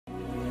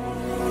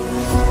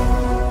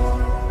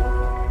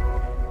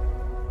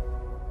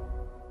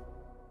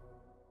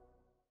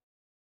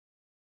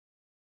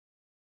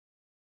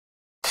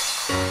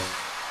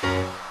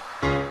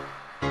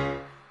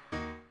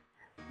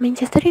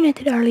Manchester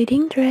United are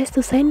leading the race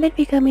to sign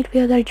Benfica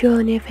midfielder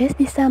João Neves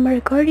this summer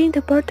according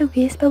to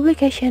Portuguese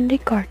publication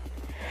Record.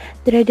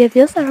 The Red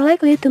Devils are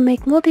likely to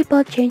make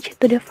multiple changes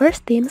to the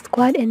first team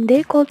squad and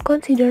they could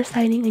consider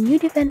signing a new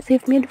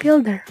defensive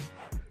midfielder.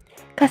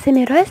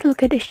 Casemiro has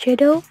looked at a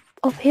shadow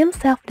of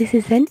himself this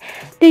season.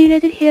 The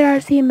United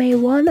hierarchy may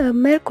want a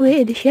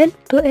Mercury addition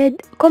to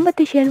add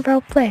competition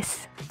for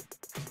place.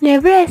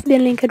 Neves has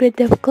been linked with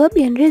the club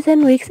in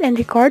recent weeks and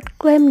Record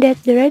claim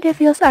that the Red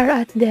Devils are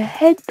at the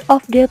head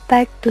of their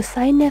pack to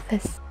sign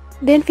Neves.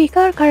 Benfica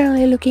are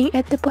currently looking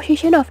at the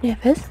position of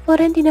Neves,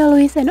 Florentino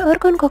Luis and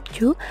Orkun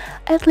Kokcu.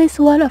 At least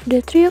one of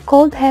the trio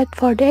could head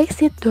for the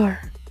exit door.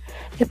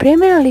 The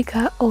Premier League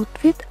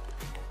outfit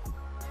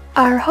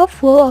are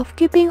hopeful of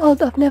keeping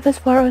hold of Neves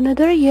for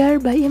another year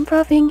by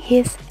improving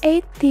his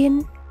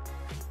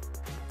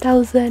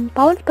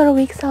 £18,000 per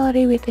week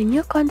salary with a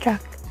new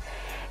contract.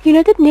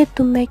 United need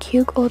to make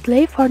huge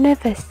outlay for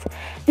Neves.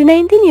 The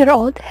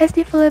 19-year-old has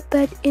developed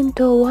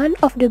into one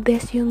of the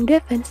best young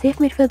defensive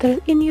midfielders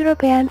in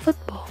European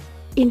football.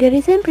 In the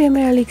recent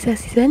Premier League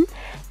season,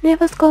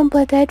 Neves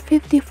completed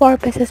 54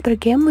 passes per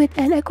game with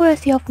an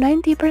accuracy of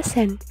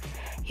 90%.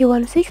 He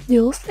won 6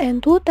 duels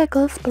and 2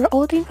 tackles per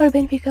outing for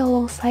Benfica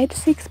alongside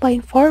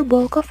 6.4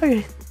 ball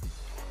coverage.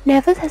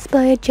 Neves has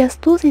played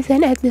just 2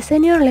 seasons at the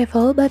senior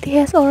level, but he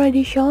has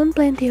already shown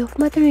plenty of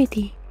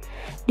maturity.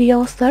 The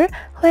youngster,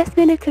 who has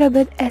been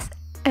described as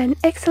an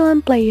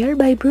excellent player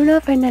by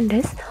Bruno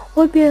Fernandes,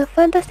 would be a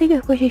fantastic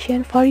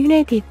acquisition for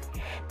United.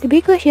 The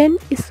big question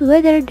is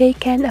whether they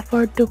can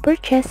afford to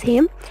purchase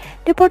him.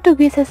 The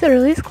Portuguese has a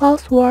release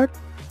clause worth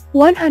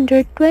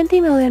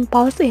 £120 million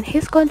in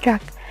his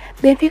contract.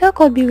 Benfica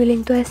could be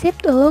willing to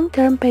accept a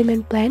long-term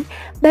payment plan,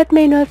 but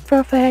may not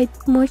provide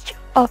much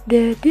of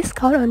the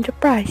discount on the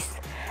price.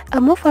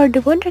 A move for the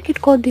wonderkid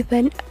could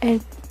depend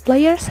on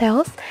player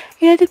sales.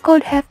 United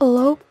could have a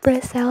low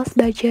pre-sales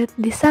budget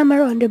this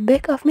summer on the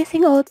back of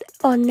missing out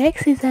on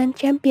next season's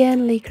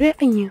Champions League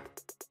revenue.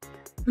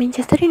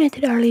 Manchester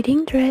United are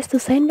leading the race to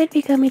sign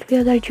Benfica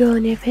midfielder João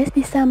Neves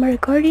this summer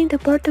according to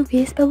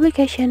Portuguese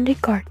publication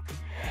Record.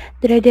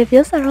 The Red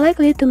Devils are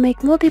likely to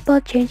make multiple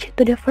changes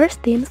to the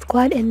first team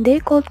squad and they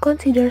could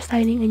consider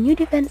signing a new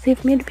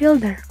defensive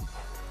midfielder.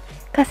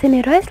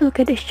 Casemiro has looked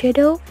at a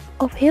shadow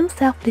of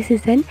himself this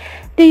season.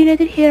 The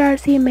United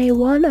hierarchy may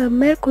want a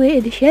Mercury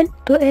addition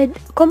to add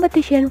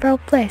competition for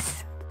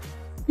place.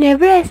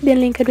 Neves has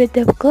been linked with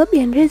the club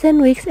in recent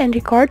weeks and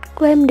Record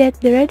claim that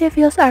the Red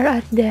Devils are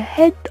at the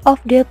head of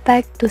their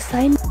pack to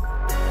sign